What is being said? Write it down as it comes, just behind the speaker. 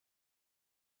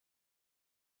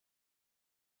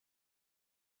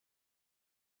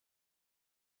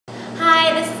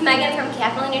is Megan from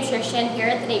Capital Nutrition here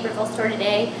at the Naperville store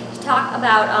today to talk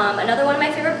about another one of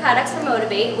my favorite products from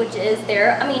Motiv-8, which is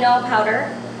their Amino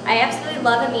powder. I absolutely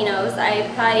love Aminos. I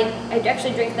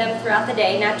actually drink them throughout the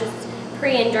day, not just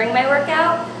pre and during my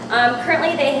workout.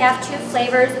 Currently they have two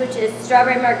flavors, which is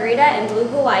strawberry margarita and blue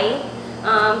Hawaii.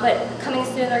 But coming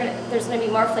soon there's going to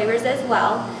be more flavors as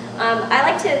well. I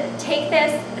like to take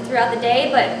this throughout the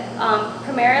day, but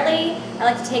primarily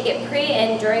I like to take it pre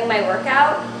and during my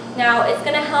workout. Now it's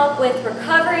going to help with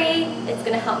recovery, it's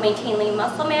going to help maintain lean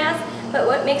muscle mass, but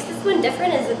what makes this one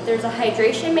different is that there's a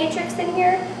hydration matrix in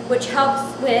here, which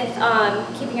helps with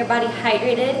keeping your body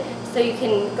hydrated so you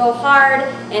can go hard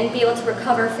and be able to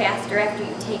recover faster after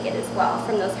you take it as well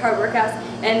from those hard workouts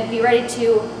and be ready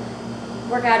to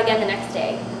work out again the next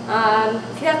day.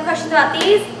 If you have questions about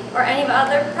these or any of the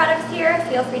other products here,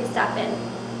 feel free to stop in.